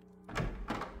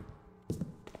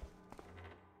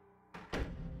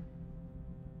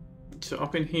 So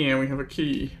up in here we have a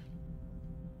key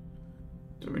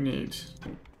that we need.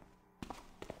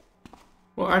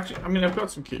 Well, actually, I mean, I've got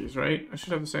some keys, right? I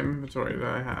should have the same inventory that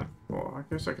I had before. I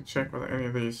guess I could check whether any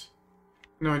of these...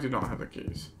 No, I do not have the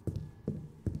keys.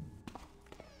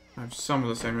 I have some of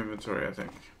the same inventory, I think.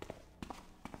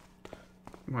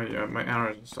 My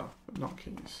arrows and stuff, but not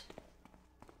keys.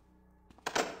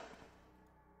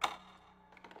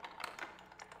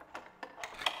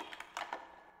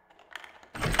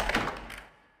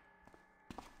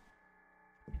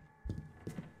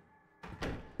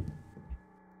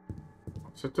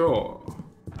 What's a door?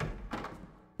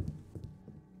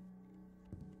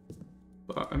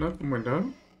 But an open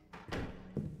window.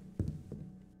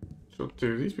 She'll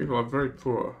do. These people are very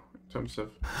poor in terms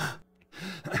of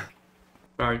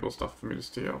valuable stuff for me to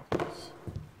steal.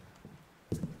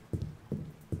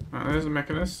 There's the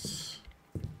mechanists.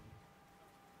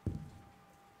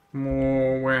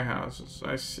 More warehouses,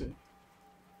 I see.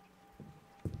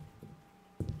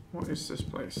 What is this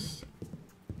place?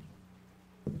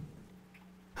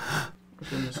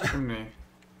 What's in this chimney?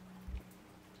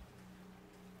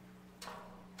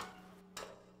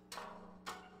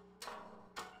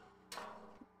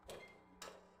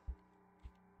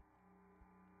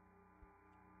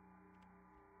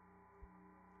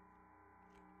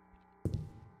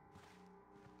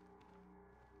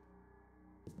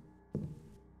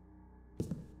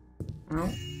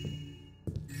 Well,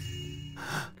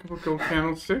 couple gold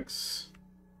candlesticks,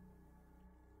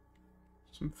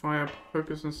 some fire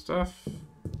pokers and stuff.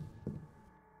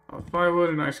 Firewood,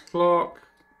 a nice clock,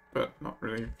 but not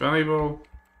really valuable.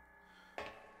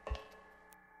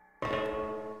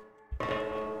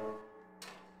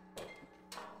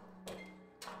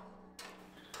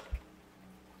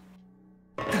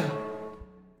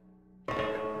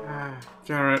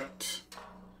 Garrett,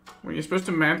 when you're supposed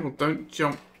to mantle, don't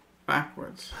jump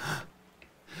backwards.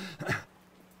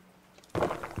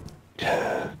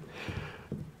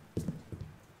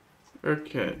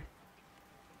 Okay.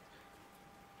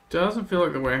 Doesn't feel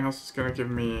like the warehouse is gonna give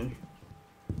me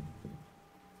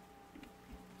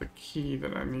the key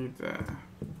that I need there.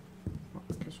 Well,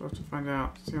 I guess we'll have to find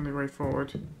out. It's the only way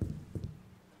forward.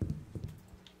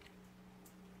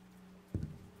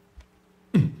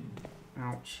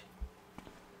 Ouch.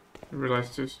 I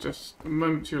realized it was just a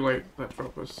moment too late. That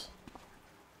drop was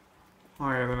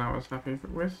higher than I was happy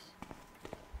with.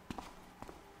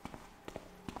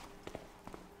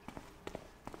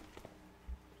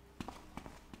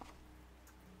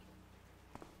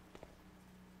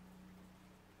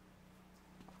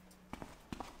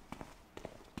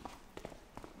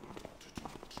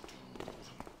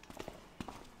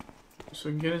 So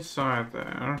we can get inside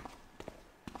there.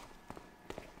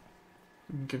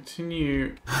 And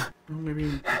continue. Oh,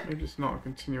 maybe it's not a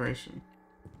continuation.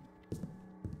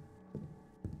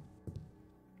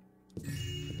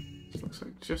 This looks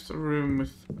like just a room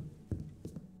with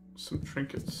some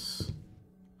trinkets.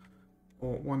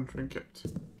 Or one trinket.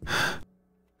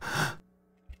 Not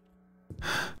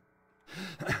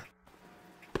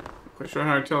quite sure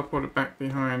how I teleported back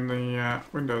behind the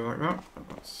window like that, but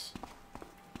that's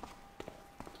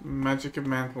the magic of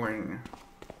mantling.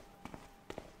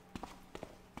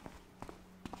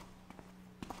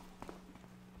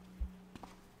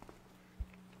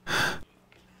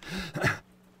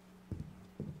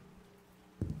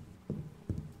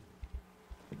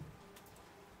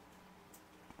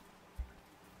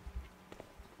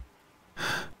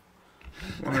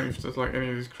 I wonder if there's like any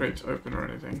of these crates open or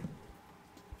anything.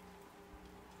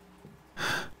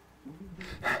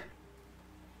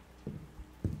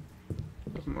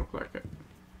 Doesn't look like it.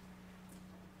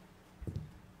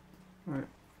 Right.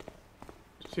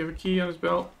 Does he have a key on his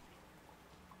belt?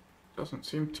 Doesn't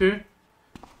seem to.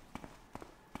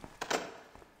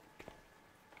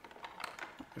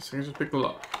 Guess I can just pick the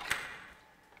lock.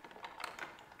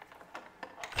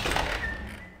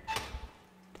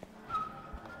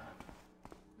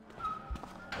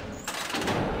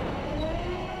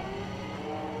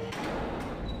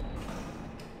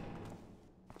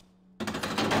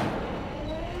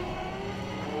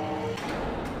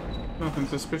 Nothing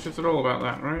suspicious at all about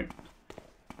that, right?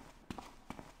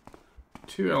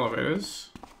 2 elevators.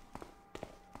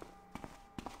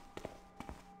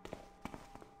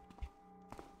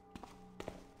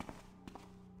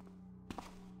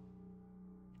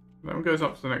 That one goes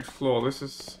up to the next floor. This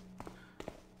is...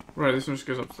 Right, this one just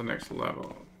goes up to the next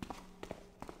level.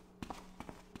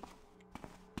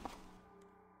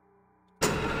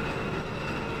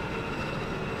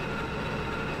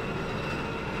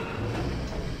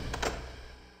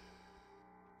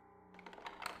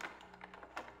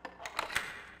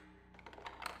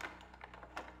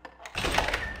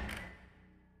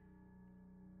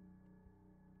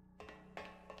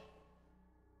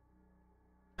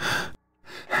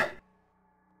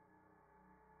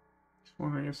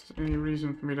 Wondering if there's any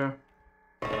reason for me to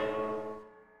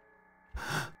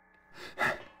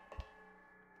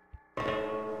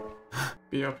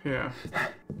be up here.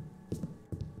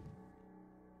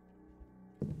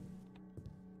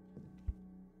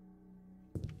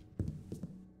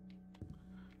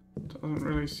 Doesn't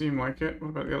really seem like it. What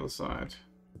about the other side?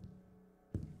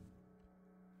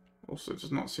 Also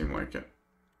does not seem like it.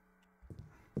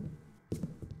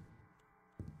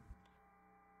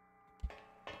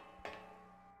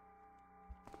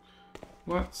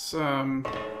 Let's, ow.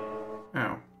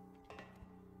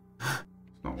 It's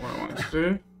not what I wanted to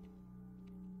do.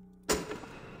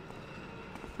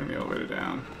 Bring the elevator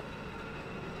down.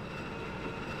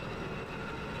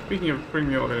 Speaking of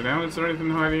bringing the elevator down, is there anything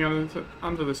hiding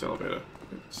under this elevator?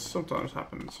 It sometimes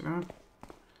happens, you know?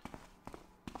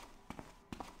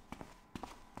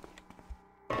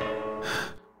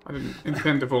 I didn't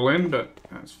intend to fall in, but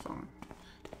that's fine.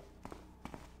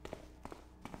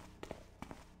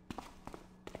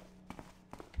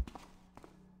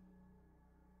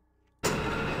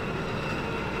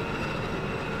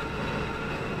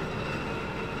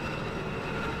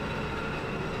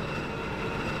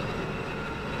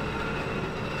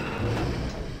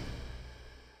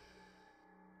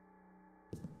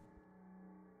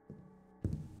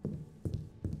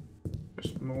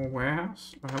 Just more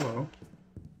warehouse? Oh, hello.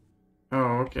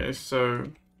 Oh, okay, so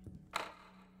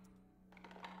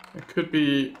it could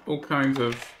be all kinds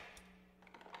of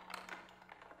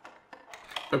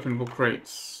openable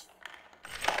crates.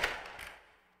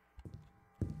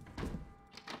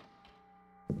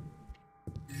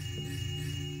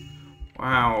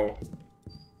 Wow.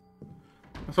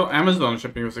 I thought Amazon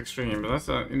shipping was extreme, but that's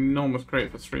an enormous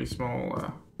crate for 3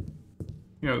 small,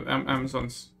 you know,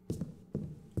 Amazon's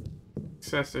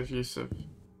excessive use of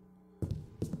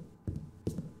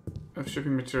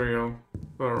shipping material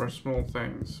for small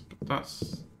things, but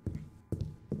that's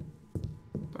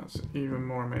even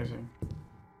more amazing.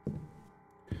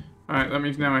 Alright, that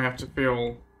means now I have to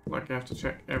feel like I have to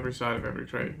check every side of every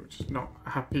crate, which is not a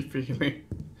happy feeling.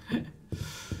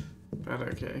 But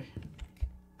okay.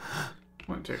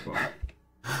 Won't take long.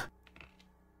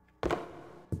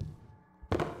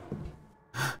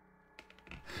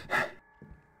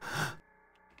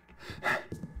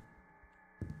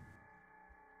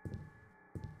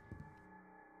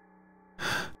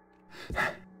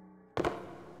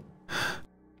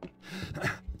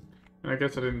 I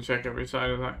guess I didn't check every side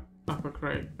of that upper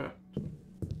crate, but...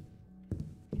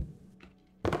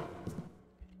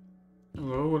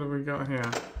 Hello, what have we got here?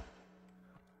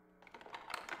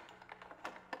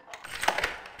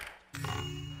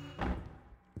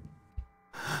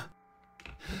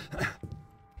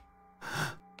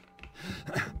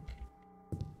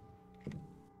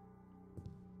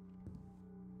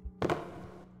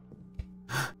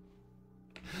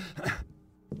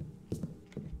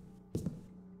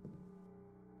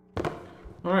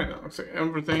 Alright, that looks like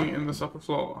everything in this upper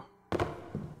floor.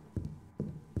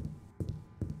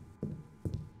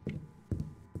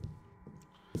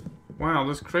 Wow,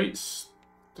 those crates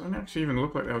don't actually even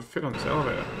look like they would fit on this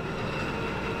elevator.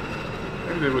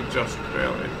 Maybe they would just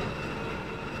barely.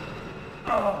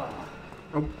 Oh.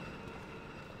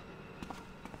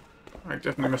 I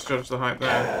definitely misjudged the height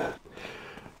there.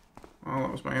 Well,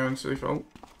 that was my own silly fault.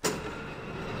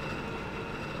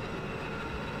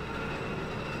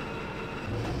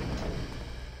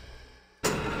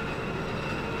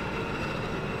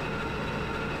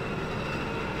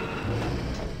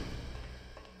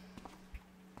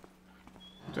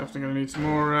 Definitely gonna need some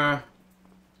more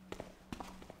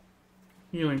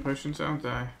healing potions, aren't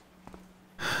I?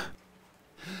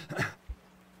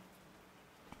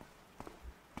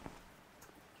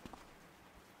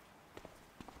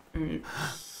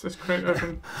 Is this crate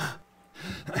open?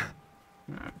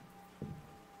 No.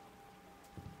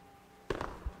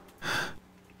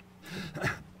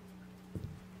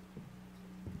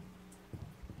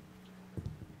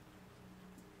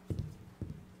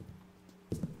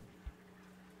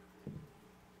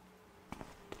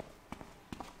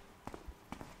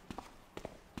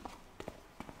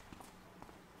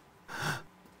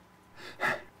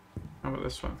 How about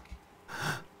this one?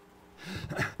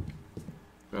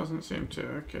 Doesn't seem to,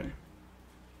 okay.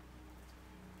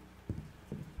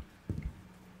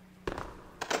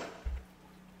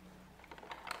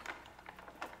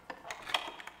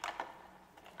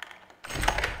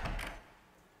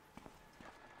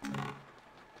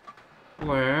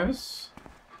 Flares.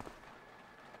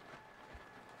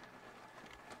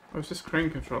 Oh, it's just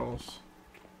crane controls.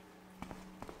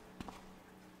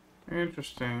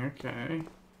 Interesting, okay.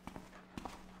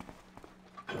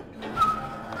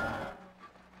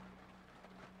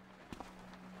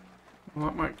 Well,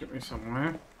 that might get me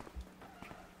somewhere.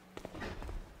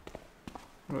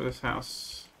 What about this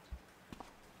house?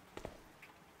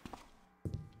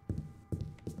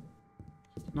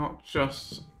 Not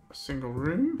just a single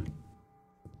room.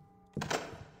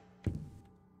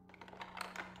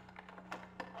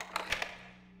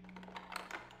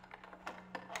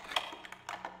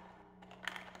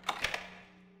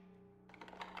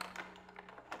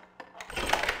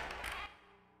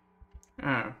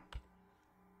 Oh.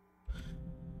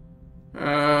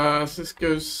 So this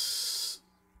goes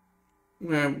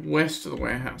west of the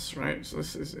warehouse, right? So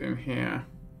this is in here.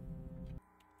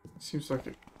 Seems like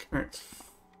it connects.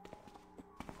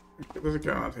 There's a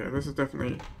guard here. This is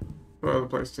definitely the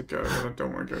place to go, but I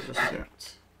don't want to go just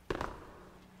yet.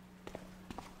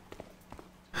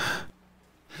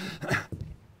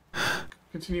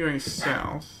 Continuing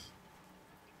south.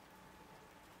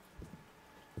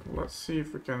 Let's see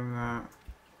if we can.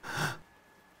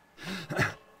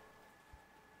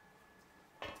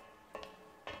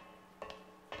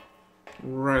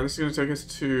 Right, this is going to take us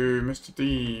to Mr.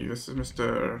 D. This is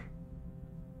Mr.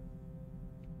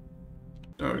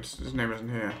 No, his name isn't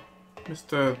here.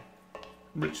 Mr.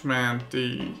 Richman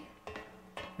D,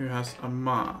 who has a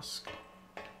mask.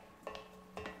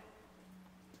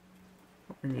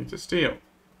 What we need to steal.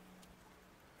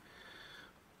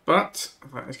 But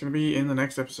that is going to be in the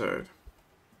next episode.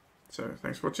 So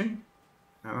thanks for watching,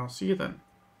 and I'll see you then.